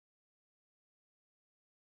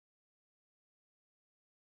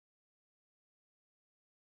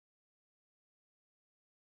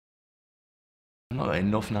I've not got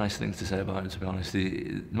enough nice things to say about him, to be honest.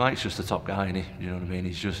 Mike's just a top guy, isn't he? You know what I mean?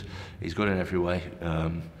 He's good in every way.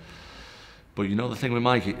 But you know the thing with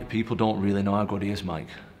Mike, people don't really know how good he is, Mike,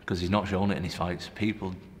 because he's not shown it in his fights.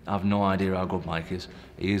 People have no idea how good Mike is.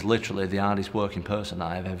 He is literally the hardest working person that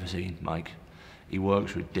I've ever seen, Mike. He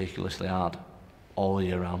works ridiculously hard all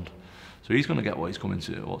year round. So he's going to get what's coming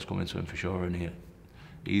to him for sure, and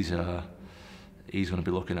he's going to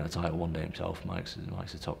be looking at a title one day himself. Mike's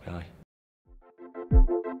a top guy.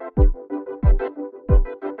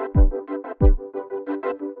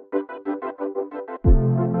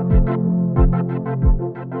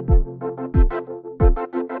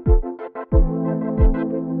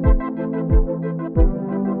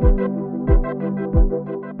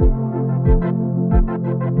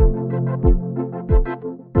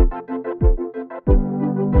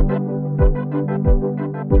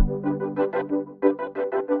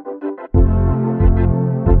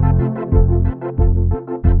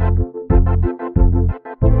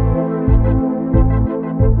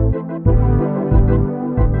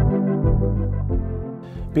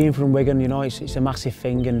 Being from Wigan, you know, it's a massive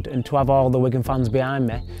thing, and to have all the Wigan fans behind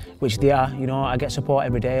me, which they are, you know, I get support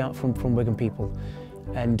every day from Wigan people,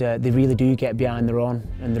 and they really do get behind their own,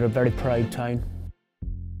 and they're a very proud town.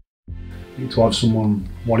 To have someone,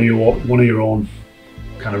 one of your own,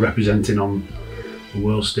 kind of representing on the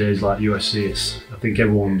world stage like UFC, I think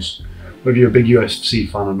everyone's, whether you're a big UFC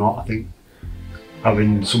fan or not, I think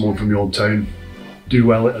having someone from your own town do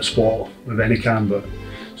well at a sport of any kind, but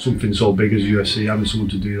something so big as UFC, having someone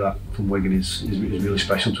to do that from Wigan is really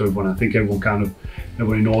special to everyone. I think everyone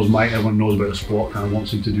who knows Mike, everyone knows about the sport, kind of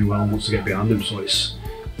wants him to do well and wants to get behind him. So I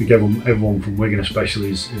think everyone from Wigan especially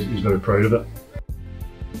is very proud of it.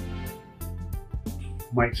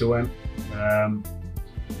 Mike to win.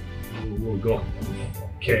 We'll go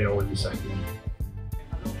KO in the second one.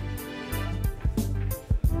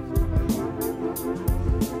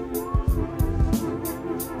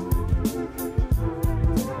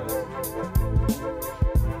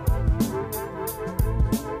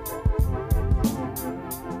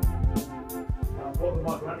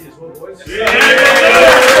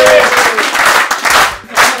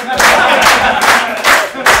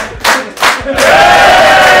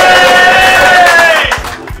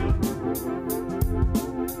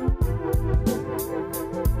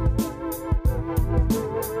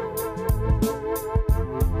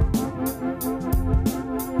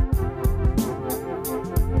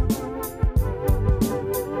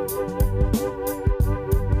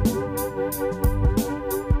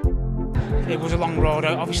 It was a long road,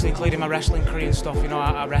 obviously including my wrestling career and stuff. You know,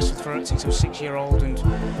 I wrestled for it since I was 6 years old, and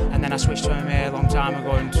then I switched to MMA a long time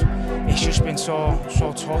ago, and it's just been so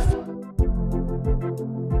tough.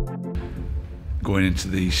 Going into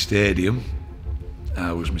the stadium,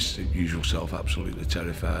 I was my usual self, absolutely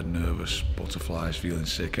terrified, nervous, butterflies, feeling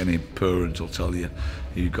sick. Any parent will tell you,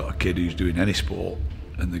 you've got a kid who's doing any sport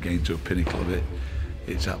and they're getting to a pinnacle of it,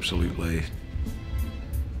 it's absolutely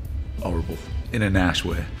horrible, in a nice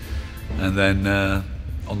way. And then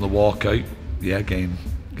on the walkout, yeah, getting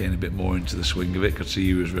a bit more into the swing of it, could see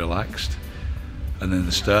he was relaxed. And then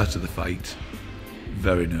the start of the fight,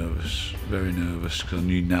 very nervous, because I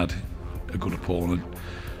knew Nad, a good opponent,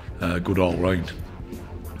 good all round.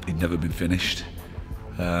 He'd never been finished.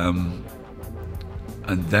 And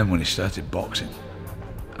then when he started boxing,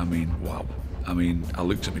 I mean, wow. I mean, I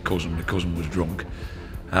looked at my cousin was drunk,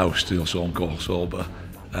 I was still so cold sober.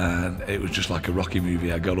 And it was just like a Rocky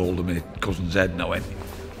movie. I got hold of my cousin's head and I went,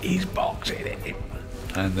 he's boxing him.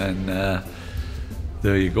 And then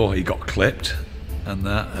there you go, he got clipped, and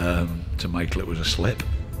that, to Michael it was a slip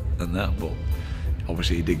and that, but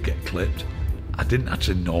obviously he did get clipped. I didn't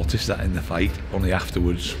actually notice that in the fight, only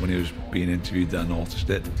afterwards when he was being interviewed that I noticed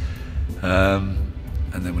it. And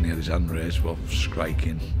then when he had his hand raised, well,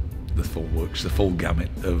 striking, the full works, the full gamut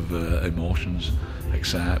of emotions,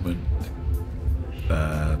 excitement,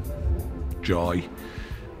 joy,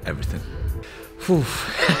 everything.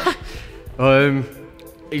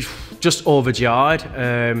 He's just overjoyed.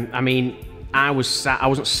 I mean, I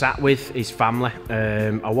wasn't sat with his family.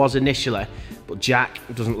 I was initially, but Jack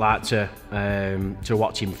doesn't like to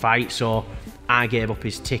watch him fight, so I gave up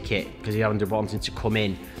his ticket because he ended up wanting to come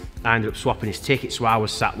in. I ended up swapping his ticket, so I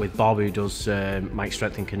was sat with Bob, who does Mike's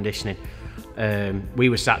strength and conditioning. We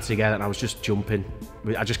were sat together and I was just jumping.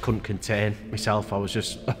 I just couldn't contain myself. I was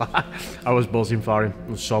just, I was buzzing for him. I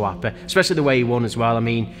was so happy, especially the way he won as well. I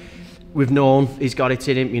mean, we've known he's got it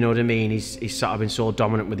in him, you know what I mean? He's sort of been so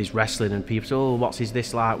dominant with his wrestling, and people say, oh, what's his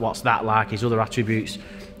this like, what's that like? His other attributes,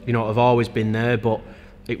 you know, have always been there, but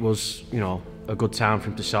it was, you know, a good time for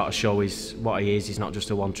him to sort of show what he is. He's not just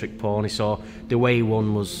a one-trick pony. So the way he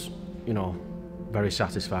won was, you know, very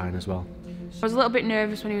satisfying as well. I was a little bit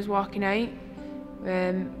nervous when he was walking out,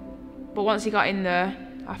 but once he got in there,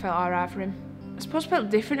 I felt alright for him. I suppose I felt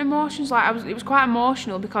different emotions. Like it was quite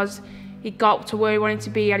emotional because he got to where he wanted to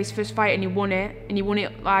be, he had his first fight and he won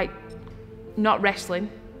it like not wrestling,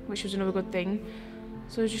 which was another good thing.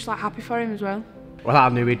 So I was just like happy for him as well. Well, I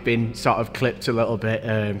knew he'd been sort of clipped a little bit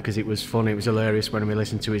because it was funny, it was hilarious when we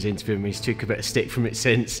listened to his interview, and he's took a bit of stick from it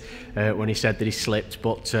since when he said that he slipped.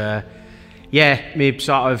 But yeah, me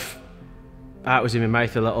sort of, that was in my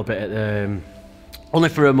mouth a little bit, only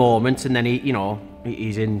for a moment, and then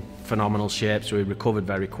he's in phenomenal shape, so he recovered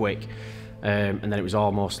very quick. And then it was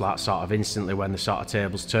almost like sort of instantly when the sort of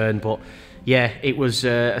tables turned. But yeah, it was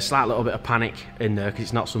a slight little bit of panic in there because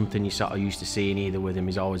it's not something you sort of used to seeing either with him.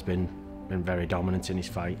 He's always been very dominant in his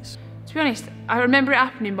fights. To be honest, I remember it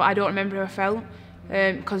happening, but I don't remember how I felt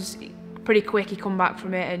because pretty quick he come back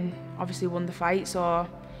from it and obviously won the fight. So,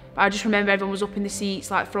 but I just remember everyone was up in the seats,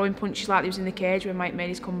 like throwing punches like he was in the cage when Mike made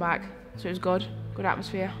his comeback. So it was good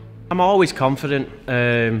atmosphere. I'm always confident.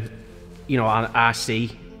 You know, I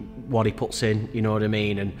see what he puts in, you know what I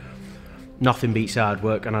mean, and nothing beats hard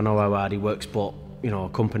work, and I know how hard he works, but you know,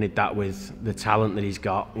 accompanied that with the talent that he's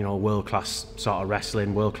got, you know, world-class sort of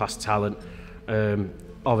wrestling, world-class talent,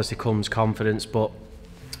 obviously comes confidence, but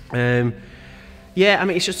yeah, I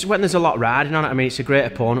mean, it's just when there's a lot riding on it. I mean, it's a great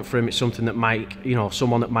opponent for him. It's something that Mike, you know,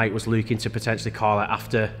 someone that Mike was looking to potentially call out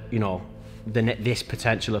after, you know, this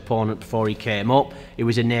potential opponent before he came up. It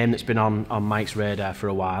was a name that's been on Mike's radar for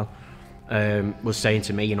a while. Was saying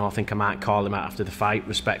to me, you know, I think I might call him out after the fight,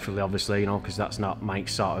 respectfully, obviously, you know, because that's not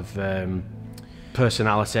Mike's sort of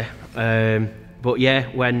personality. But yeah,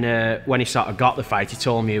 when he sort of got the fight, he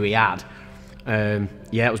told me who he had.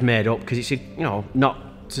 Yeah, it was made up because it's, you know,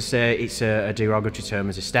 not to say it's a derogatory term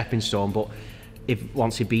as a stepping stone, but if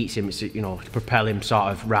once he beats him, it's, you know, to propel him sort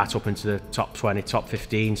of right up into the top 20, top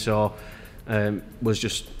 15. So was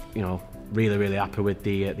just, you know, really happy with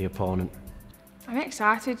the opponent. I'm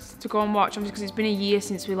excited to go and watch him because it's been a year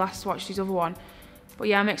since we last watched his other one. But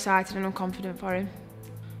yeah, I'm excited and I'm confident for him.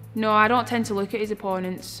 No, I don't tend to look at his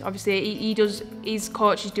opponents. Obviously, he does. His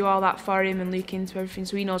coaches do all that for him and look into everything,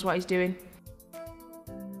 so he knows what he's doing.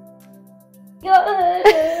 No,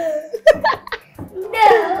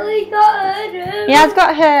 he got her. He has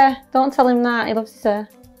got hair. Don't tell him that. He loves his hair.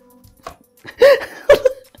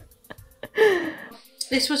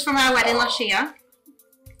 This was from our wedding last year.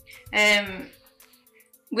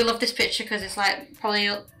 We love this picture because it's like probably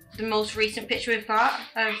the most recent picture we've got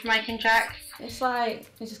of Mike and Jack. It's like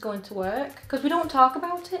he's just going to work because we don't talk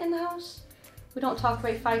about it in the house. We don't talk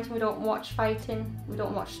about fighting. We don't watch fighting. We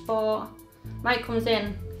don't watch sport. Mike comes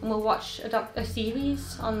in and we'll watch a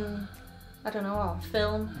series on, I don't know, or a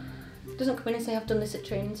film. He doesn't come in and say, I've done this at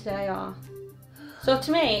training today, or... So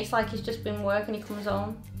to me, it's like he's just been working, he comes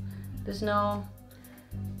home. There's no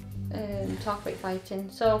talk about fighting.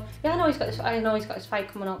 So yeah, I know he's got this fight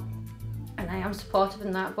coming up, and I am supportive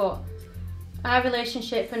in that, but our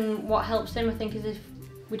relationship and what helps him, I think, is if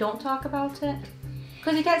we don't talk about it.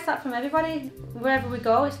 Because he gets that from everybody. Wherever we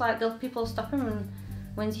go, it's like people stop him and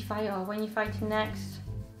when's he fight, or when you fighting next.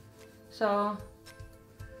 So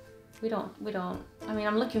we don't. I mean,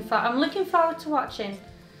 I'm looking forward to watching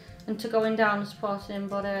and to going down and supporting him,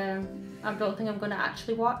 but I don't think I'm going to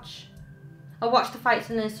actually watch. I'll watch the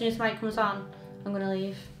fights, and then as soon as Mike comes on, I'm going to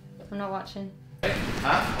leave. I'm not watching.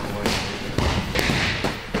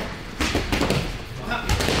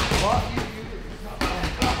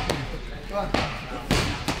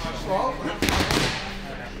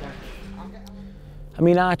 I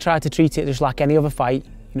mean, I tried to treat it just like any other fight,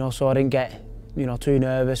 you know, so I didn't get, you know, too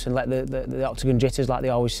nervous and let the octagon jitters, like they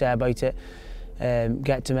always say about it,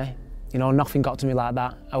 get to me. You know, nothing got to me like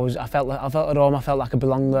that. I felt at home. I felt like I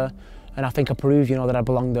belonged there, and I think I proved, you know, that I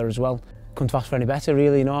belonged there as well. Couldn't ask for any better,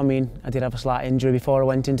 really. You know, I mean, I did have a slight injury before I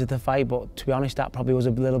went into the fight, but to be honest, that probably was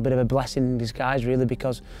a little bit of a blessing in disguise, really,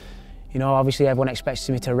 because, you know, obviously everyone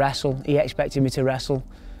expected me to wrestle. He expected me to wrestle.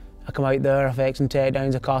 I come out there, I faked some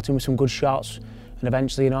takedowns, I caught him with some good shots, and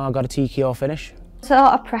eventually, you know, I got a TKO finish. It's a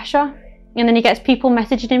lot of pressure, and then he gets people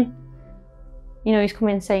messaging him. You know, he's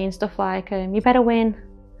coming saying stuff like, you better win.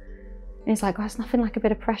 And he's like, oh, it's nothing like a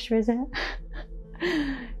bit of pressure, is it?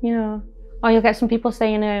 You know, or you'll get some people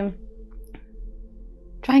saying,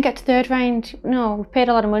 try and get to third round. No, we've paid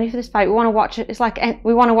a lot of money for this fight. We want to watch it. It's like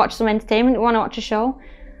we want to watch some entertainment. We want to watch a show.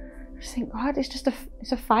 I just think, God,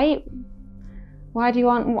 it's a fight. Why do you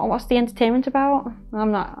want? What's the entertainment about?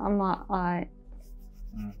 I'm not like.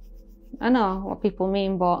 I know what people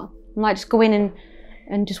mean, but I'm like, just go in and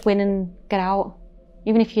and just win and get out.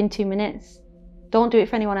 Even if you're in 2 minutes. Don't do it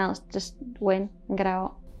for anyone else, just win and get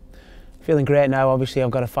out. Feeling great now, obviously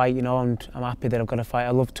I've got to fight, you know, and I'm happy that I've got to fight. I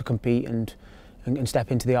love to compete and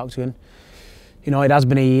step into the octagon. You know, it has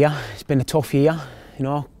been a year, it's been a tough year, you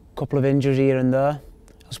know, a couple of injuries here and there.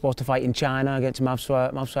 I was supposed to fight in China against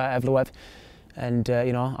Mavsar Evloev, and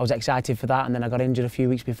you know, I was excited for that, and then I got injured a few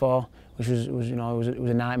weeks before, which was you know, it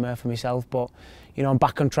was a nightmare for myself. But you know, I'm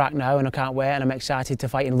back on track now, and I can't wait, and I'm excited to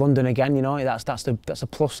fight in London again. You know, that's the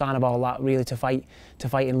plus sign of all that, really, to fight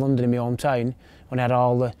in London in my hometown, when I had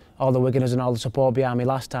all the Wiganers and all the support behind me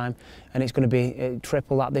last time, and it's going to be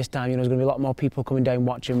triple that this time. You know, there's going to be a lot more people coming down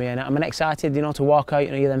watching me, and I'm excited, you know, to walk out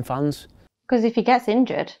and hear them fans. Because if he gets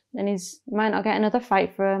injured, then he might not get another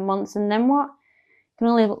fight for months, and then what? You can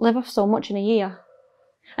only live off so much in a year.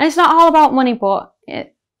 And it's not all about money, but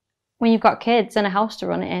when you've got kids and a house to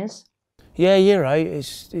run, it is. Yeah, you're right.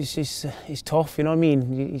 It's tough, you know what I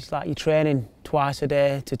mean? It's like you're training twice a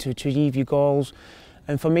day to achieve your goals.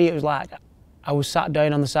 And for me, it was like I was sat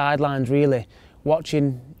down on the sidelines, really,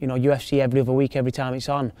 watching, you know, UFC every other week, every time it's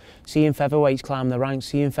on, seeing featherweights climb the ranks,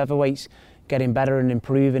 seeing featherweights getting better and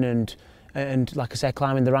improving, and like I said,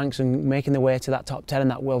 climbing the ranks and making their way to that top 10 and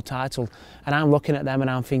that world title. And I'm looking at them and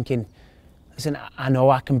I'm thinking, listen, I know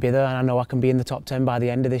I can be there, and I know I can be in the top 10 by the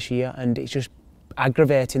end of this year. And it's just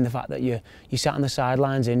aggravating, the fact that you sat on the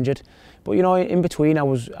sidelines injured. But you know, in between, I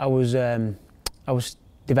was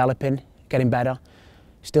developing, getting better,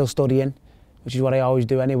 still studying, which is what I always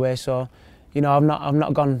do anyway. So, you know, I've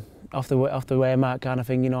not gone off the way mark kind of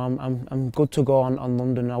thing. You know, I'm good to go on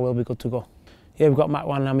London, and I will be good to go. Yeah, we've got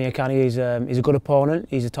Makwan Amirkhani. He's a good opponent.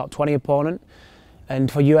 He's a top 20 opponent,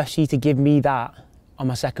 and for UFC to give me that on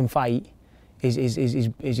my second fight is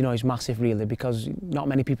you know, is massive, really, because not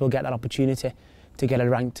many people get that opportunity to get a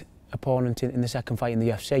ranked opponent in the second fight in the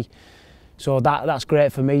UFC. So that's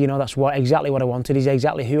great for me. You know, that's exactly what I wanted. He's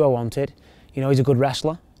exactly who I wanted. You know, he's a good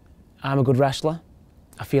wrestler. I'm a good wrestler.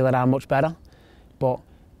 I feel that I'm much better, but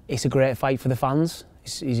it's a great fight for the fans.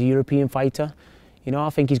 He's a European fighter. You know,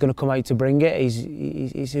 I think he's going to come out to bring it.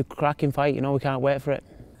 He's a cracking fight. You know, we can't wait for it.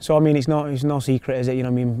 So I mean, it's no secret, is it? You know,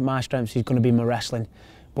 I mean, my strength is going to be my wrestling,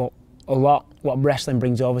 but a lot what wrestling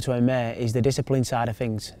brings over to MMA is the discipline side of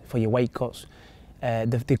things for your weight cuts,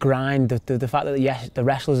 the grind, the fact that yes, the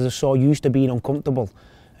wrestlers are so used to being uncomfortable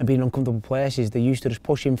and being in uncomfortable places. They're used to just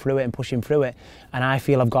pushing through it, and I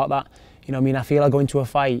feel I've got that. You know, I mean, I feel I go into a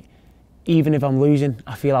fight, even if I'm losing,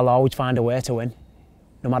 I feel I'll always find a way to win.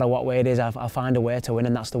 No matter what way it is, I'll find a way to win,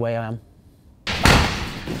 and that's the way I am.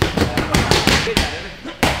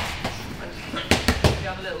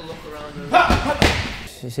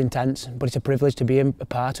 It's intense, but it's a privilege to be a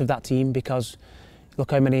part of that team, because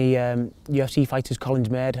look how many UFC fighters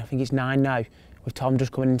Colin's made. I think it's 9 now, with Tom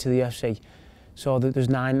just coming into the UFC. So there's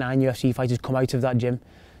nine UFC fighters come out of that gym.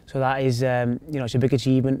 So that is, you know, it's a big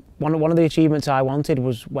achievement. One of the achievements I wanted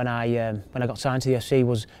was when I got signed to the UFC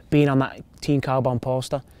was being on that Team Carbon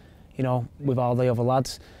poster, you know, with all the other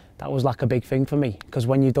lads. That was like a big thing for me, because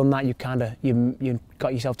when you've done that, you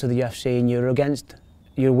got yourself to the UFC, and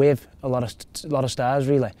you're with a lot of stars,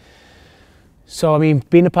 really. So I mean,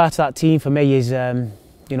 being a part of that team for me is,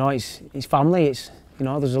 you know, it's family. It's, you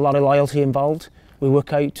know, there's a lot of loyalty involved. We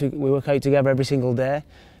work out together every single day,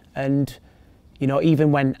 and you know,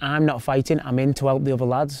 even when I'm not fighting, I'm in to help the other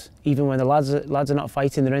lads. Even when the lads are not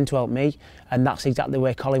fighting, they're in to help me, and that's exactly the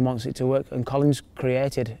way Colin wants it to work. And Colin's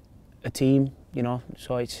created a team, you know,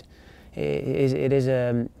 so it is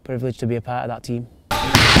a privilege to be a part of that team.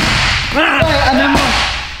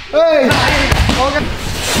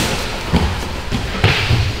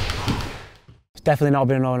 It's definitely not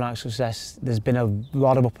been an overnight success. There's been a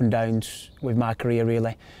lot of up and downs with my career,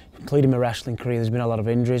 really, including my wrestling career. There's been a lot of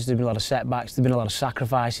injuries, there's been a lot of setbacks, there's been a lot of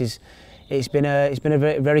sacrifices. It's been a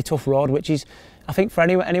very, very tough road, which is, I think, for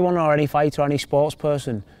anyone or any fighter or any sports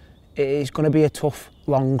person, it's going to be a tough,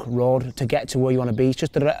 long road to get to where you want to be. It's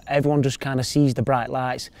just that everyone just kind of sees the bright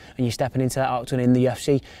lights and you're stepping into that octagon in the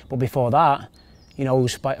UFC. But before that, you know, I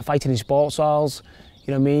was fighting in sports halls.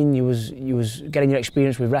 You know what I mean? You was getting your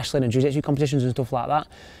experience with wrestling and jiu-jitsu competitions and stuff like that.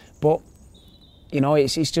 But you know,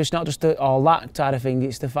 it's just not just all that side of thing.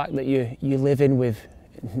 It's the fact that you live in with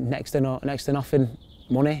next to nothing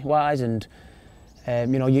money-wise, and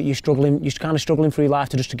you know, you're kind of struggling through life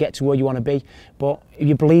to get to where you want to be. But if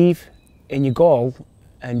you believe in your goal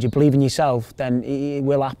and you believe in yourself, then it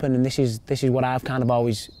will happen. And this is what I've kind of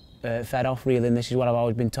always fed off, really, and this is what I've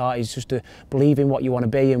always been taught, is just to believe in what you want to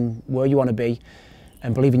be and where you want to be,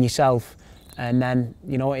 and believe in yourself, and then,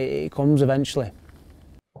 you know, it comes eventually.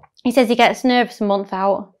 He says he gets nervous a month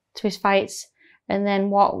out to his fights, and then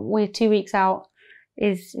we're 2 weeks out,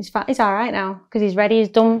 he's all right now because he's ready. He's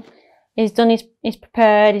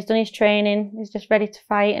prepared. He's done his training. He's just ready to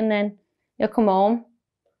fight, and then he'll come home,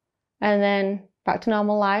 and then back to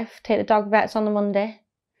normal life. Take the dog vets on the Monday.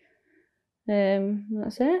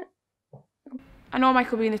 That's it. I know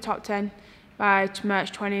Mike will be in the top 10 by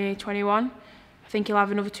March 2021. I think he'll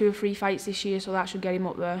have another 2 or 3 fights this year, so that should get him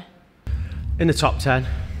up there. In the top 10,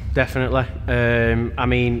 definitely. I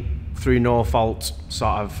mean, through no fault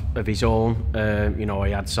sort of his own, you know,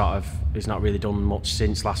 he's not really done much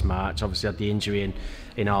since last March. Obviously had the injury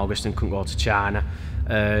in August and couldn't go to China,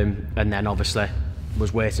 and then obviously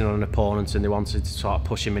was waiting on an opponent, and they wanted to sort of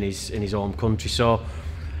push him in his home country. So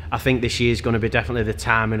I think this year is going to be definitely the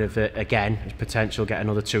timing of it again, his potential get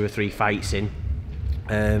another 2 or 3 fights in,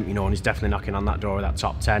 you know, and he's definitely knocking on that door of that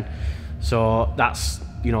top 10. So that's,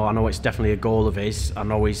 you know, I know it's definitely a goal of his. I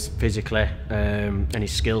know he's physically and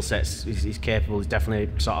his skill sets, he's capable. He's definitely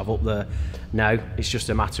sort of up there now. It's just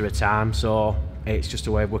a matter of time. So it's just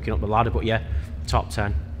a way of working up the ladder. But yeah, top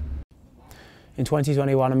 10. In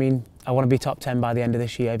 2021, I mean, I want to be top 10 by the end of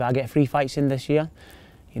this year. If I get 3 fights in this year,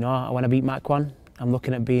 you know, I want to beat Makwan. I'm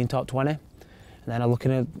looking at being top 20, and then I'm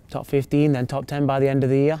looking at top 15, then top 10 by the end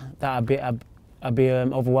of the year. I'd be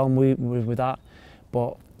overwhelmed with that.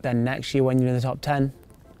 But then next year, when you're in the top 10,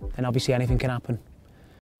 then obviously anything can happen.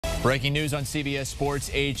 Breaking news on CBS Sports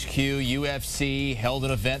HQ, UFC held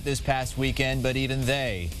an event this past weekend, but even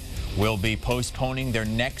they will be postponing their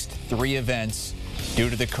next 3 events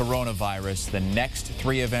due to the coronavirus. The next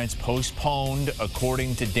 3 events postponed,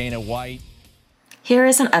 according to Dana White. Here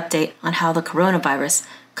is an update on how the coronavirus,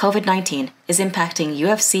 COVID-19, is impacting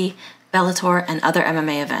UFC, Bellator, and other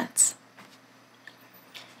MMA events.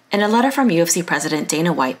 In a letter from UFC President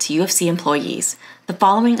Dana White to UFC employees, the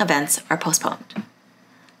following events are postponed.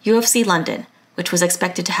 UFC London, which was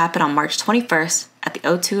expected to happen on March 21st at the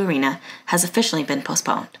O2 Arena, has officially been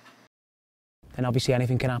postponed. And obviously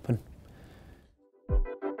anything can happen.